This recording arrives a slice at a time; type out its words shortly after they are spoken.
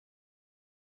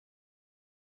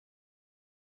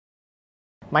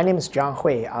My name is John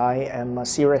Hui. I am a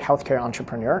serial healthcare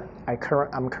entrepreneur.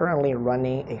 I'm currently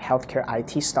running a healthcare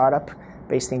IT startup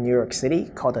based in New York City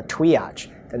called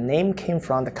Twiage. The name came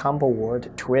from the combo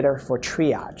word Twitter for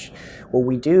triage. What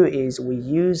we do is we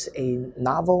use a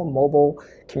novel mobile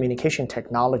communication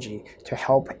technology to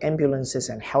help ambulances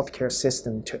and healthcare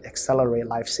systems to accelerate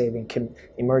life-saving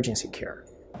emergency care.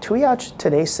 Twiage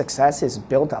today's success is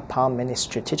built upon many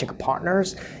strategic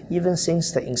partners. Even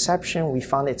since the inception, we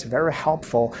found it's very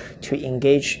helpful to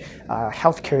engage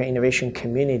healthcare innovation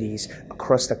communities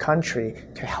across the country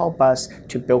to help us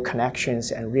to build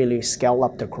connections and really scale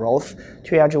up the growth.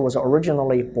 Twiage was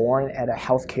originally born at a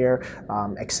healthcare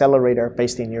accelerator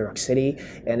based in New York City,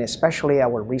 and especially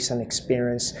our recent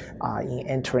experience in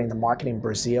entering the market in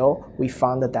Brazil, we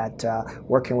found that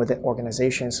working with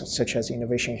organizations such as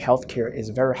Innovation Healthcare is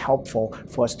very helpful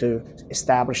for us to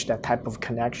establish that type of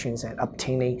connections and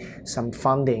obtaining some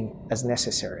funding as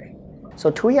necessary.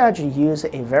 So Twiage uses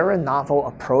a very novel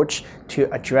approach to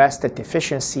address the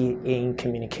deficiency in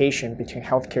communication between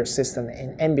healthcare system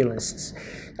and ambulances.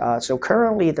 So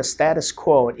currently the status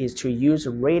quo is to use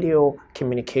radio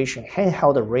communication,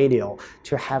 handheld radio,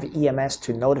 to have EMS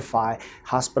to notify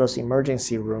hospital's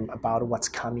emergency room about what's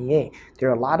coming in. There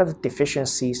are a lot of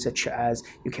deficiencies such as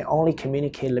you can only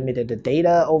communicate limited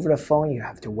data over the phone, you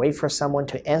have to wait for someone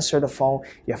to answer the phone,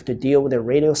 you have to deal with the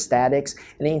radio statics,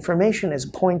 and the information is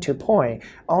point to point.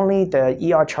 Only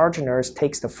the ER charge nurse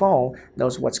takes the phone,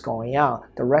 knows what's going on.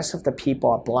 The rest of the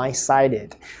people are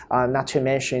blindsided. Not to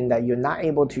mention that you're not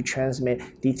able to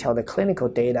transmit detailed clinical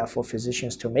data for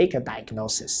physicians to make a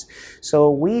diagnosis. So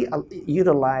we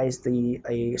utilize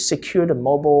a secured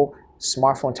mobile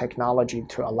smartphone technology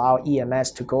to allow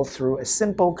EMS to go through a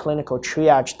simple clinical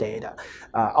triage data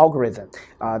algorithm.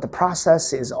 The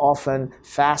process is often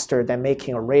faster than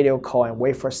making a radio call and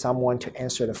wait for someone to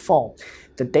answer the phone.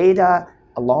 The data,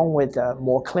 along with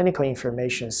more clinical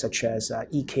information such as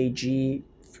EKG,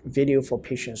 video for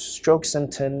patients' stroke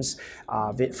symptoms,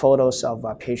 photos of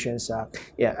patients'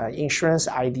 insurance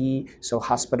ID, so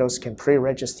hospitals can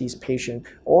pre-register these patients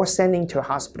or sending to a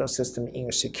hospital system in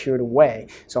a secured way.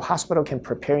 So hospital can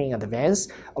prepare in advance,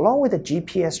 along with the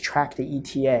GPS track the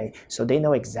ETA, so they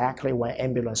know exactly when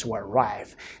ambulance will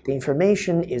arrive. The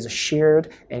information is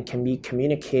shared and can be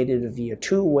communicated via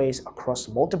two ways across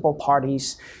multiple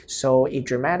parties, so it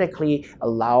dramatically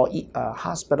allows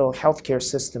hospital healthcare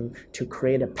system to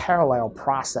create a parallel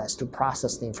process to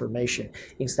process the information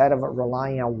instead of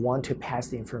relying on one to pass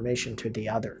the information to the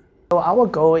other. So our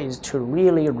goal is to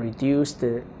really reduce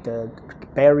the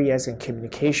barriers in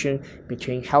communication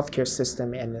between healthcare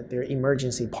system and their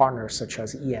emergency partners such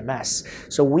as EMS.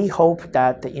 So we hope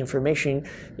that the information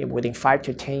within 5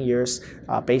 to 10 years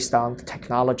based on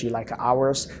technology like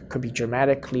ours could be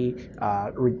dramatically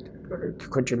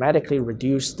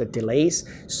reduce the delays,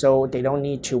 so they don't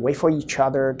need to wait for each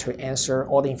other to answer.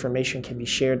 All the information can be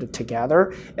shared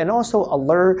together, and also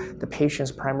alert the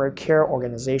patient's primary care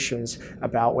organizations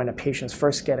about when a patient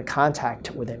first get a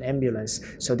contact with an ambulance,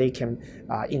 so they can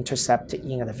intercept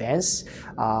in advance.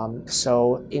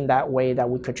 So in that way that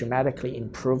we could dramatically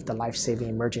improve the life-saving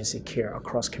emergency care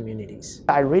across communities.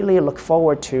 I really look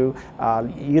forward to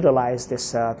utilize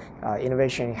this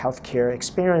innovation in healthcare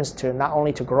experience to not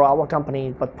only to grow our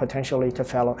company, but potentially to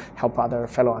help other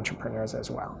fellow entrepreneurs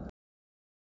as well.